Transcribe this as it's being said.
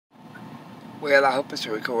Well, I hope it's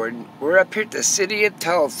recording. We're up here at the city of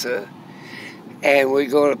Tulsa, and we're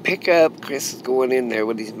going to pick up, Chris is going in there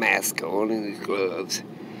with his mask on and his gloves.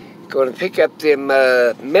 Going to pick up them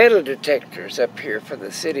metal detectors up here for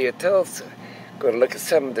the city of Tulsa. Going to look at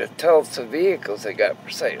some of the Tulsa vehicles they got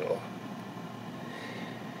for sale.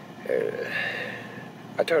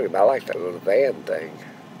 I told him I like that little van thing.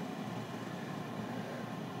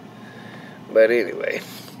 But anyway,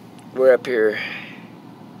 we're up here,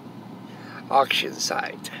 auction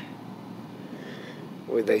site,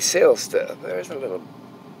 where they sell stuff. There's a little,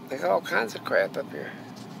 they got all kinds of crap up here.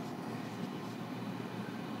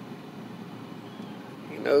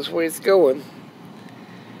 He knows where it's going.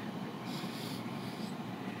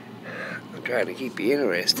 I'm trying to keep you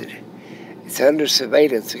interested. It's under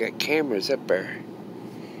surveillance. They got cameras up there.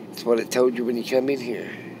 It's what it told you when you come in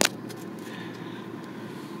here.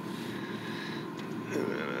 I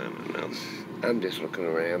don't know. I'm just looking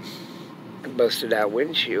around. I busted out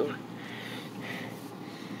windshield.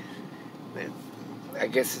 I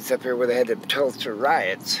guess it's up here where they had the Tulsa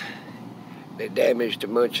riots. They damaged a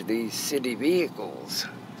bunch of these city vehicles.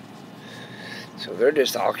 So they're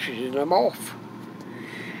just auctioning them off.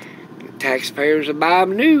 Get taxpayers to buy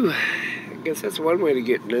them new. I guess that's one way to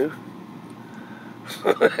get new.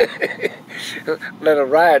 Let a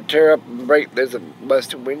riot tear up and break. There's a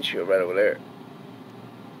busted windshield right over there.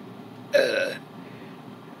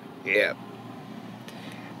 Yeah.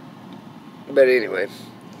 But anyway,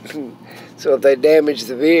 so if they damage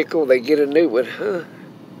the vehicle, they get a new one, huh?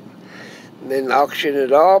 And then auction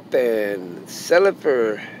it off and sell it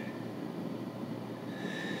for,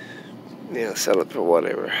 sell it for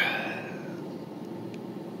whatever.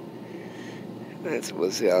 That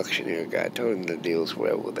was the auctioneer guy. I told him the deals were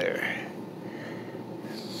over there.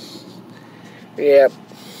 Yeah.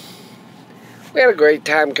 We had a great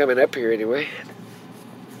time coming up here anyway.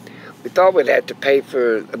 We thought we'd have to pay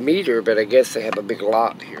for a meter, but I guess they have a big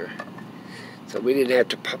lot here. So we didn't have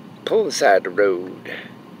to pull aside the road.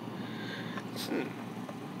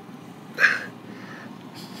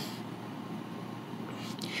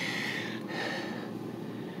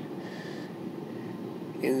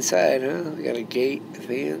 Inside, huh? We got a gate, a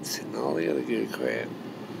fence, and all the other good crap.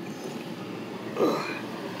 Oh,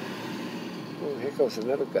 here goes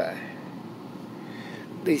another guy.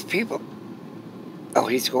 These people. Oh,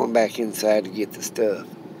 he's going back inside to get the stuff.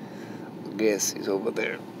 I guess he's over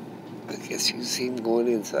there. I guess you see him going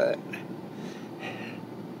inside.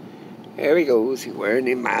 There he goes. He's wearing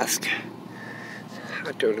a mask.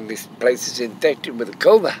 I told him this place is infected with a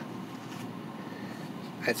cobra.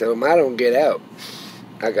 I told him I don't get out.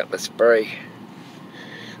 I got my spray.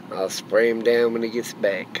 I'll spray him down when he gets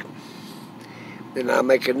back. Then I'll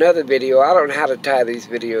make another video. I don't know how to tie these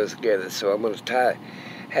videos together, so I'm going to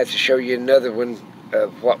have to show you another one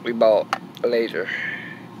of what we bought later.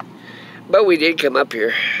 But we did come up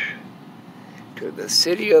here to the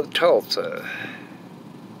city of Tulsa.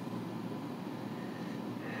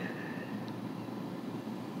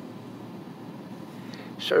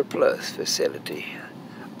 Surplus facility,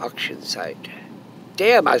 auction site.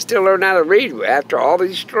 Damn, I still learn how to read after all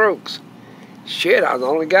these strokes. Shit, I've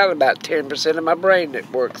only got about 10% of my brain that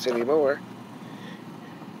works anymore.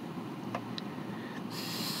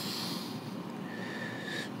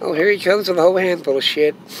 Oh, here he comes with a whole handful of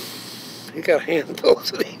shit. He got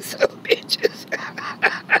handfuls of these son of bitches.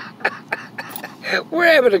 We're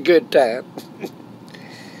having a good time.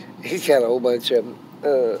 He's got a whole bunch of them.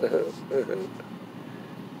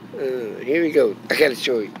 Here we go. I gotta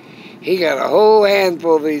show you. He got a whole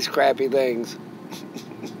handful of these crappy things.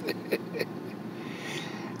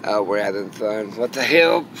 Oh, we're having fun. What the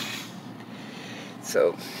hell?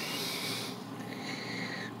 So.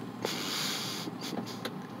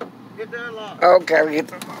 Get the unlock. Okay,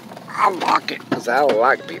 I'll lock it because I don't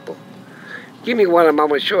like people. Give me one of them. I'm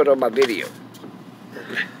going to show it on my video.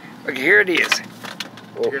 Look, here it is.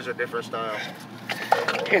 Oh. Here's a different style.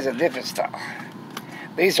 Here's a different style.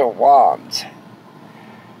 These are wands.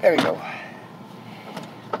 There we go.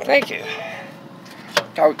 Thank you.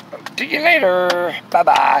 Talk to you later.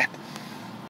 Bye-bye.